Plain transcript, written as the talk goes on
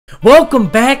Welcome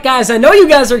back, guys. I know you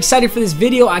guys are excited for this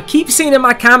video. I keep seeing in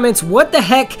my comments, what the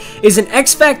heck is an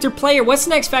X Factor player? What's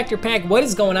an X Factor pack? What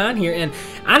is going on here? And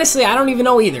honestly, I don't even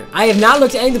know either. I have not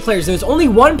looked at any of the players. There's only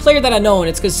one player that I know, and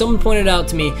it's because someone pointed out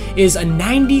to me, is a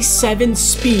 97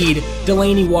 speed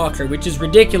Delaney Walker, which is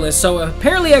ridiculous. So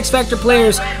apparently X Factor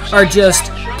players are just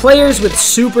players with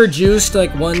super juiced, like,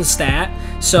 one stat.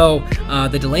 So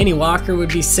the Delaney Walker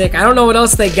would be sick. I don't know what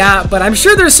else they got, but I'm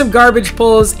sure there's some garbage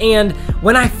pulls. And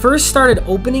when I first started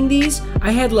opening these,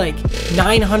 I had like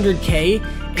 900k,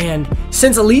 and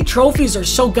since elite trophies are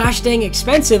so gosh dang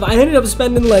expensive, I ended up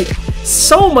spending like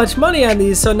so much money on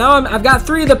these. So now I've got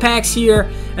 3 of the packs here,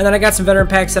 and then I got some veteran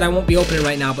packs that I won't be opening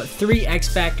right now, but 3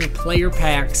 X Factor player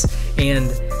packs.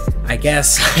 And I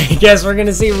guess we're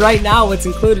gonna see right now what's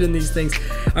included in these things.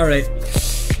 All right.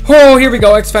 Oh, here we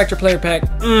go. X Factor player pack.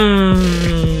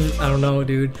 I don't know,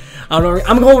 dude. I don't know.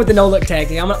 I'm going with the no-look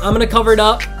tactic. I'm gonna cover it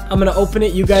up. I'm gonna open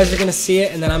it. You guys are gonna see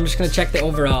it, and then I'm just gonna check the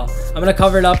overall. I'm gonna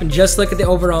cover it up and just look at the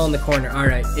overall in the corner. All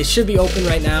right, it should be open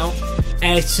right now.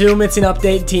 I assume it's an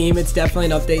update team. It's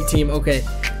definitely an update team. Okay,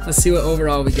 let's see what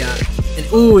overall we got.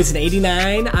 And ooh, it's an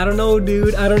 89. I don't know,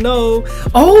 dude. I don't know.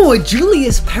 Oh, a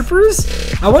Julius Peppers.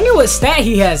 I wonder what stat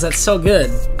he has. That's so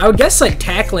good. I would guess like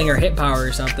tackling or hit power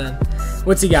or something.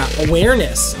 What's he got?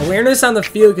 Awareness. Awareness on the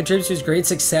field contributes to his great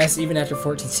success even after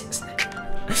 14 seasons.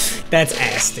 That's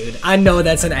ass, dude. I know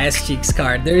that's an ass cheeks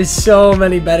card. There's so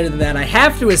many better than that. I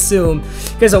have to assume,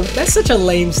 because that's such a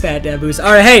lame stat to boost.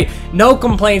 All right, hey, no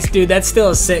complaints, dude. That's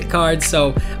still a sick card.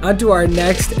 So on to our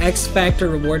next X Factor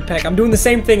reward pack. I'm doing the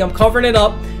same thing. I'm covering it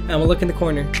up, and I'm gonna look in the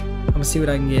corner. I'm gonna see what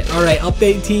I can get. All right,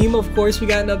 update team. Of course, we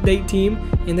got an update team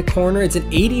in the corner. It's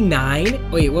an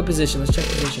 89. Wait, what position? Let's check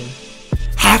position.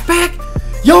 Halfback?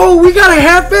 Yo, we got a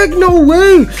halfback? No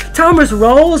way. Thomas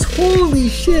Rawls? Holy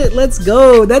shit, let's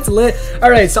go. That's lit.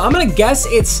 All right, so I'm gonna guess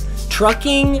it's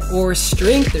trucking or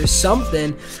strength or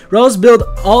something. Rawls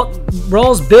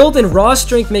build and raw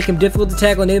strength make him difficult to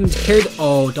tackle and him to carry.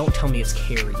 Oh, don't tell me it's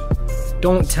carry.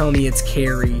 Don't tell me it's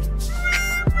carry.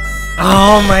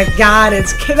 Oh my god,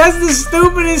 that's the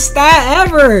stupidest stat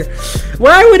ever.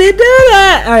 Why would it do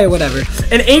that? All right, whatever.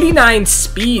 An 89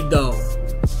 speed though.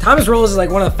 Thomas Rawls is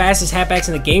like one of the fastest halfbacks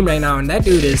in the game right now, and that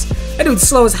dude's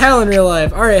slow as hell in real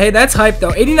life. All right, hey, that's hype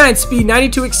though. 89 speed,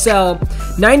 92 excel,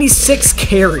 96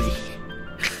 carry.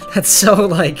 That's so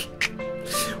like,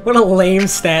 what a lame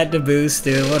stat to boost,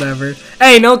 dude. Whatever.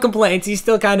 Hey, no complaints. He's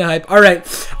still kind of hype. All right,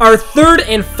 our third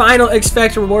and final X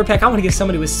Factor reward pack. I want to get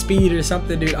somebody with speed or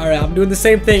something, dude. All right, I'm doing the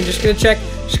same thing. Just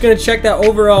gonna check that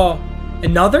overall.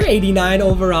 Another 89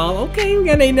 overall. Okay, we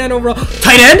got an 89 overall.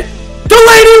 Tight end.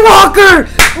 Delaney Walker!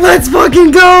 Let's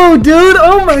fucking go, dude!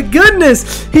 Oh my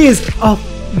goodness! He is a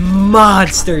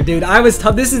monster, dude.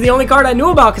 This is the only card I knew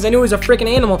about because I knew he was a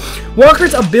freaking animal.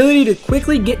 Walker's ability to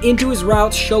quickly get into his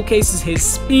routes showcases his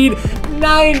speed.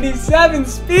 97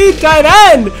 speed tight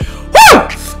end! Woo!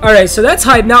 Alright, so that's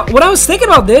hype. Now, what I was thinking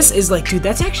about this is like, dude,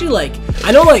 that's actually like,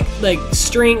 I know like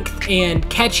strength and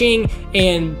catching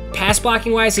and pass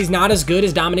blocking wise, he's not as good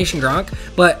as Domination Gronk,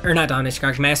 or not Domination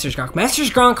Gronk, Masters Gronk. Masters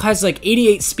Gronk has like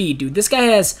 88 speed, dude. This guy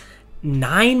has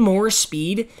 9 more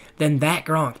speed than that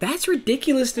Gronk. That's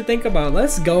ridiculous to think about.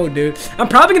 Let's go, dude. I'm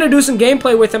probably going to do some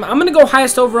gameplay with him. I'm going to go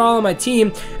highest overall on my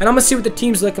team, and I'm going to see what the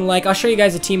team's looking like. I'll show you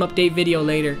guys a team update video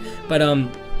later, but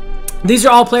these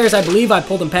are all players I believe I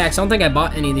pulled in packs. I don't think I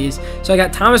bought any of these. So I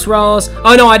got Thomas Rawls.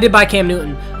 Oh, no, I did buy Cam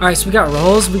Newton. All right, so we got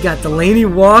Rawls. We got Delaney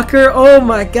Walker. Oh,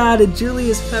 my God, and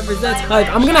Julius Peppers. That's hype.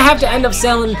 I'm going to have to end up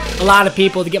selling a lot of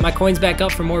people to get my coins back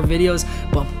up for more videos.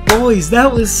 But, boys,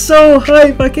 that was so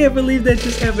hype. I can't believe that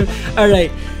just happened. All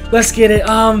right. Let's get it.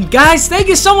 Guys, thank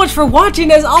you so much for watching.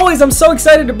 As always, I'm so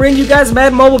excited to bring you guys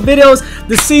Madden Mobile videos.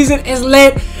 The season is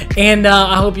lit, and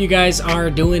I hope you guys are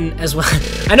doing as well.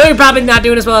 I know you're probably not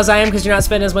doing as well as I am because you're not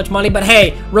spending as much money, but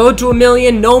hey, road to 1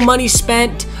 million, no money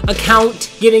spent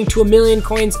account getting to 1 million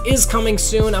coins is coming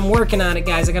soon. I'm working on it,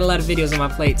 guys. I got a lot of videos on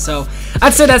my plate, so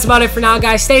I'd say that's about it for now,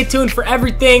 guys. Stay tuned for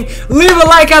everything. Leave a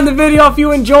like on the video if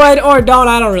you enjoyed, or don't.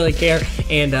 I don't really care.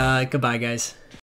 And goodbye, guys.